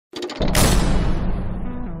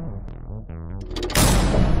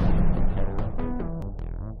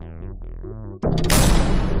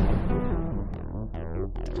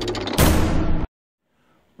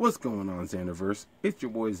What's going on, Xanderverse? It's your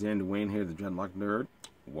boy Xander Wayne here, the Dreadloc Nerd.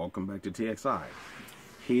 Welcome back to TXI.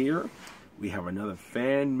 Here, we have another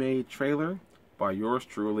fan-made trailer by yours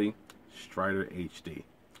truly, Stryder HD.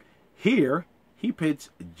 Here, he pits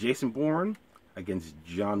Jason Bourne against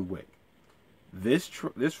John Wick. This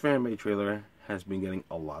fan-made trailer has been getting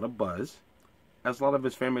a lot of buzz, as a lot of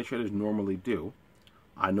his fan-made trailers normally do.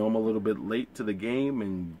 I know I'm a little bit late to the game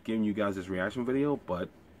and giving you guys this reaction video, but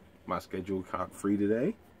my schedule got free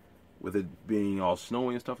today. With it being all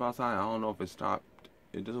snowy and stuff outside, I don't know if it stopped.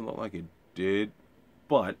 It doesn't look like it did,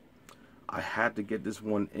 but I had to get this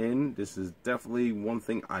one in. This is definitely one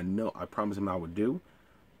thing I know I promised him I would do.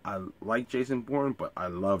 I like Jason Bourne, but I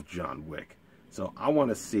love John Wick. So I want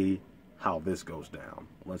to see how this goes down.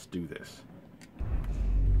 Let's do this.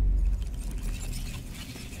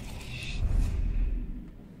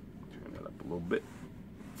 Turn that up a little bit.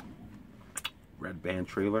 Red band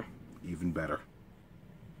trailer, even better.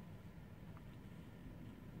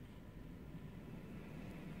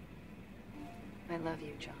 I love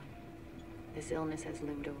you, John. This illness has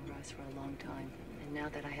loomed over us for a long time, and now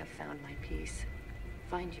that I have found my peace,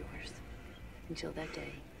 find yours. Until that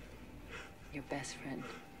day, your best friend,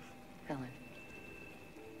 Helen.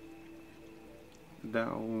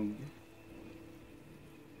 Down.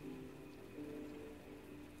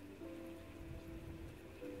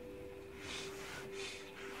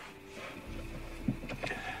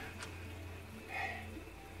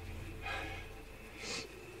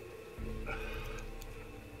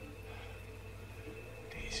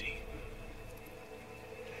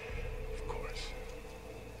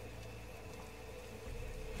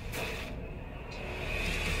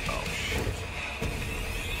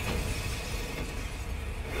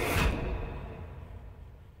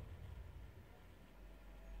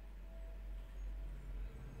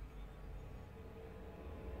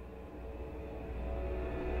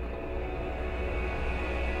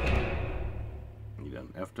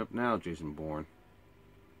 Effed up now, Jason Bourne.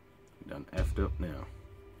 You done effed up now.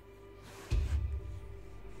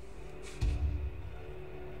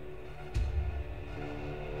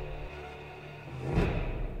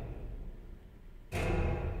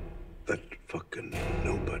 That fucking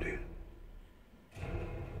nobody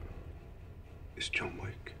is John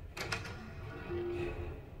Wick.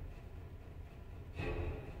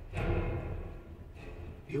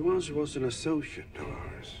 He once was an associate of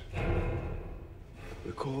ours.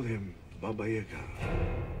 We called him Baba Yaga.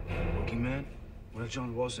 Boogeyman? Well,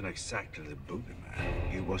 John wasn't exactly the boogeyman.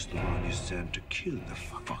 He was the one you sent to kill the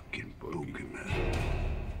fucking boogeyman.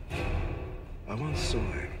 I once saw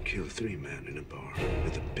him kill 3 men in a bar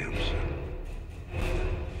with a pencil.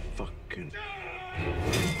 Fucking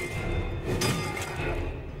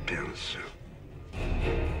pencil.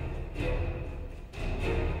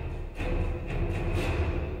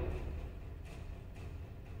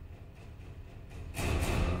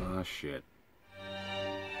 Shit.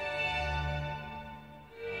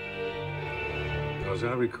 As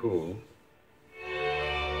I recall,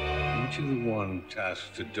 weren't you the one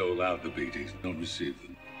tasked to dole out the beatings, not receive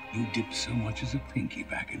them? You dipped so much as a pinky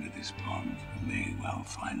back into this pond, you may well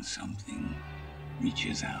find something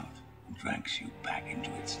reaches out and drags you back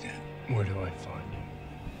into its depth. Where do I find you?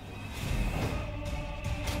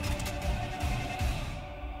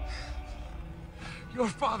 Your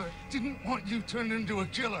father didn't want you turned into a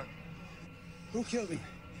killer. Who killed him?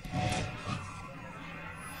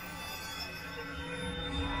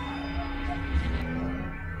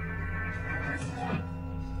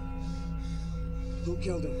 Who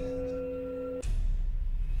killed him?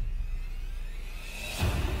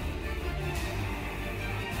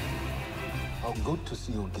 How good to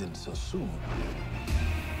see you again so soon.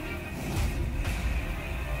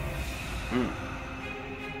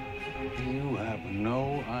 You have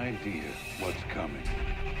no idea what's coming.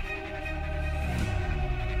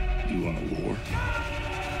 You want a war?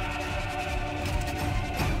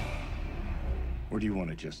 Or do you want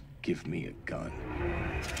to just give me a gun?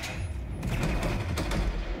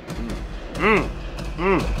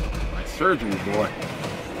 My surgery, boy.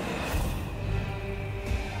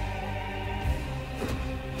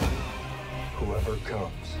 Whoever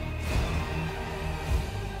comes,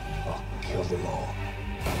 I'll kill them all.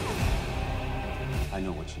 I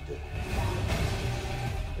know what you did.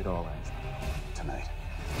 It all ends tonight.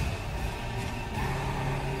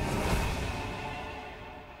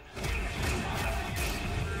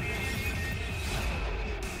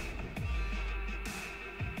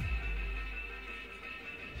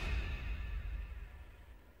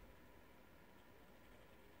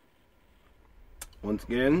 Once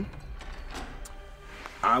again,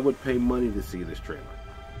 I would pay money to see this trailer.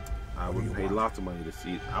 I would pay lots of money to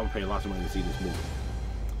see. I would pay lots of money to see this movie.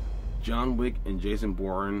 John Wick and Jason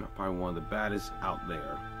Bourne are probably one of the baddest out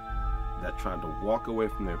there that tried to walk away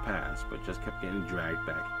from their past, but just kept getting dragged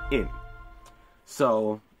back in.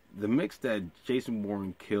 So the mix that Jason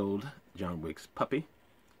Bourne killed John Wick's puppy,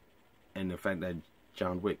 and the fact that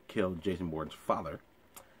John Wick killed Jason Bourne's father,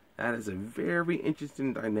 that is a very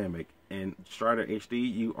interesting dynamic. And Stryder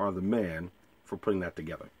HD, you are the man for putting that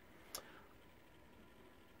together.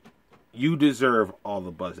 You deserve all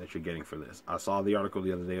the buzz that you're getting for this. I saw the article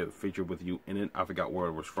the other day that featured with you in it. I forgot where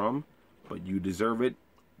it was from, but you deserve it.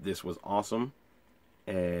 This was awesome,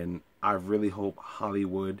 and I really hope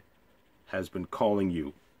Hollywood has been calling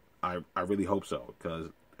you. I really hope so, because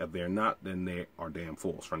if they're not, then they are damn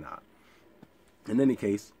fools for not. In any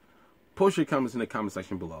case, post your comments in the comment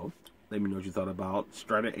section below. Let me know what you thought about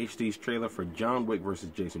Stryder HD's trailer for John Wick vs.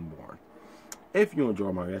 Jason Bourne. If you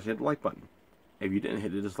enjoyed my reaction, hit the like button. If you didn't,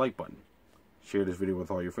 hit the dislike button. Share this video with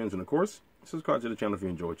all your friends, and of course, subscribe to the channel if you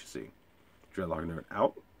enjoy what you see. Dreadloc Nerd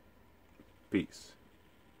out. Peace.